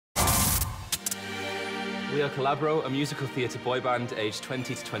We are Collabro, a musical theatre boy band aged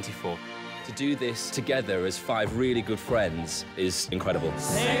 20 to 24. To do this together as 5 really good friends is incredible.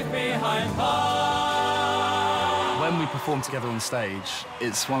 Safe behind bars. When we perform together on stage,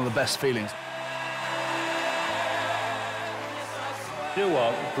 it's one of the best feelings. You know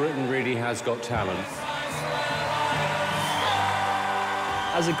what? Britain really has got talent.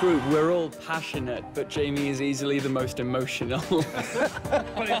 As a group, we're all passionate, but Jamie is easily the most emotional.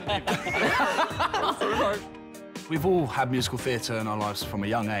 We've all had musical theatre in our lives from a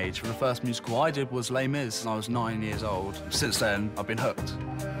young age. The first musical I did was Les Mis, and I was 9 years old. Since then, I've been hooked.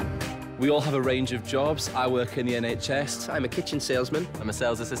 We all have a range of jobs. I work in the NHS. I'm a kitchen salesman. I'm a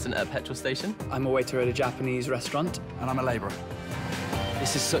sales assistant at a petrol station. I'm a waiter at a Japanese restaurant. And I'm a labourer.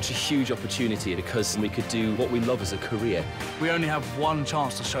 This is such a huge opportunity because we could do what we love as a career. We only have one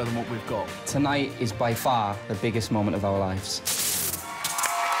chance to show them what we've got. Tonight is by far the biggest moment of our lives. It's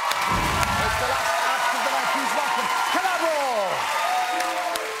the last act of the night. Please welcome Collabro!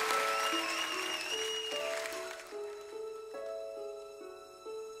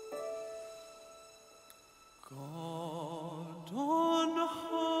 God on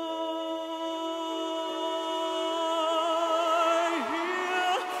high,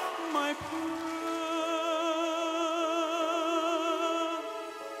 hear my prayer.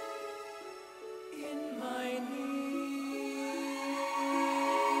 In my need,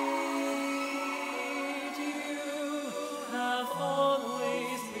 you have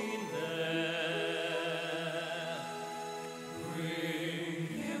always been there. Bring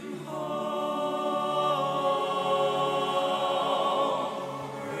him home.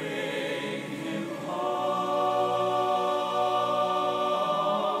 Bring him home.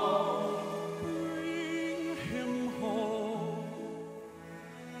 Bring him home.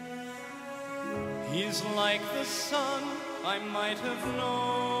 He's like the sun I might have known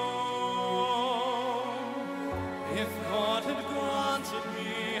if God had granted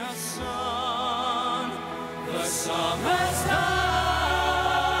me a son. The summer's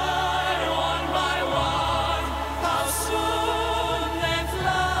died one by one. How soon they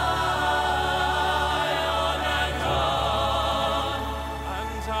fly on and on.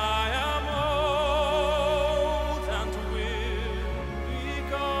 And I am old and will be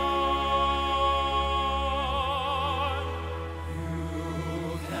gone.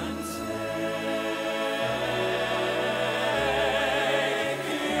 You can take,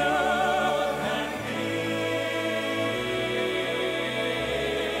 you can give.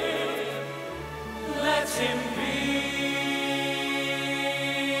 Let him be.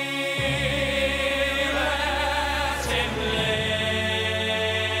 Let him live.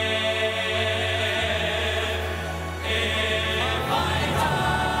 If I die,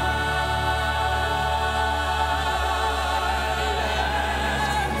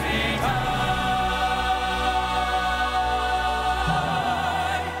 let me die.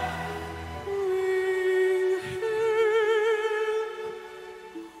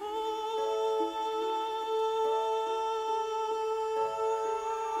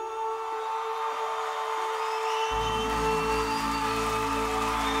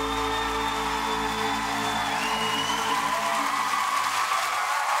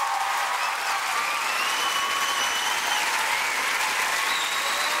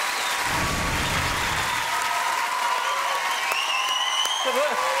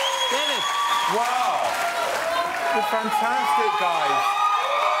 Bring him Wow! You're fantastic, guys.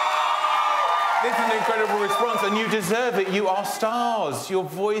 This is an incredible response, and you deserve it. You are stars. Your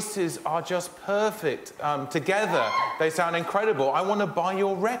voices are just perfect. Together, they sound incredible. I want to buy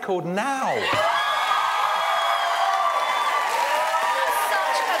your record now.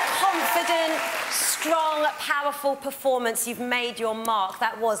 Such a confident, strong, powerful performance. You've made your mark.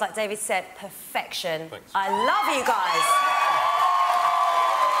 That was, like David said, perfection. Thanks. I love you guys.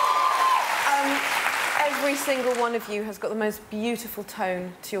 Every single one of you has got the most beautiful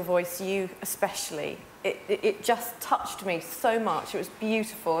tone to your voice, you especially. It just touched me so much. It was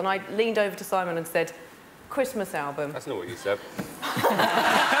beautiful. And I leaned over to Simon and said, Christmas album. That's not what you said.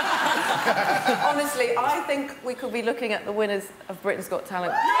 Honestly, I think we could be looking at the winners of Britain's Got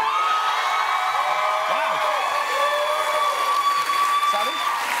Talent.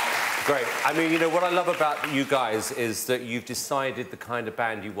 Great. I mean, you know, what I love about you guys is that you've decided the kind of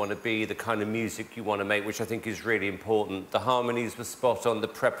band you want to be, the kind of music you want to make, which I think is really important. The harmonies were spot on, the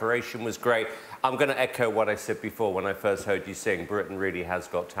preparation was great. I'm going to echo what I said before when I first heard you sing. Britain really has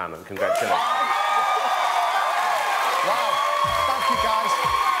got talent. Congratulations. Wow. Thank you, guys.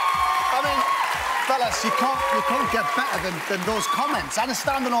 I mean, the fellas, you can't get better than those comments. And a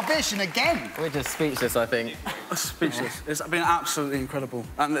standing ovation again. We're just speechless, I think. Speechless. It's been absolutely incredible.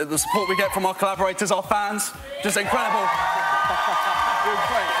 And the support we get from our collaborators, our fans, just incredible. You're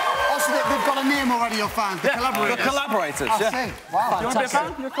great. Also, they've got a name already, your fans, the collaborators. The collaborators, I see. Wow. You want to be a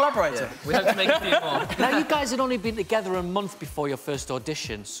fan? You're a collaborator. Yeah. We hope to make a few more. Now, you guys had only been together a month before your first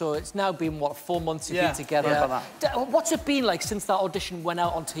audition, so it's now been, what, 4 months you've been together? Yeah. What's it been like since that audition went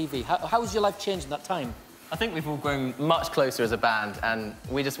out on TV? How's your life changed in that time? I think we've all grown much closer as a band, and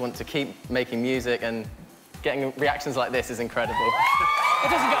we just want to keep making music, and getting reactions like this is incredible. It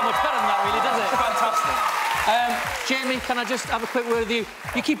doesn't get much better than that, really, does it? Fantastic. Jamie, can I just have a quick word with you?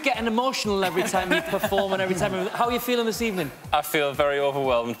 You keep getting emotional every time you perform and every time... How are you feeling this evening? I feel very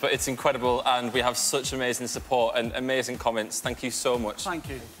overwhelmed, but it's incredible, and we have such amazing support and amazing comments. Thank you so much. Thank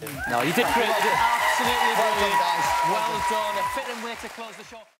you. No, you did great. You did absolutely brilliant. Well done. A fitting way to close the show.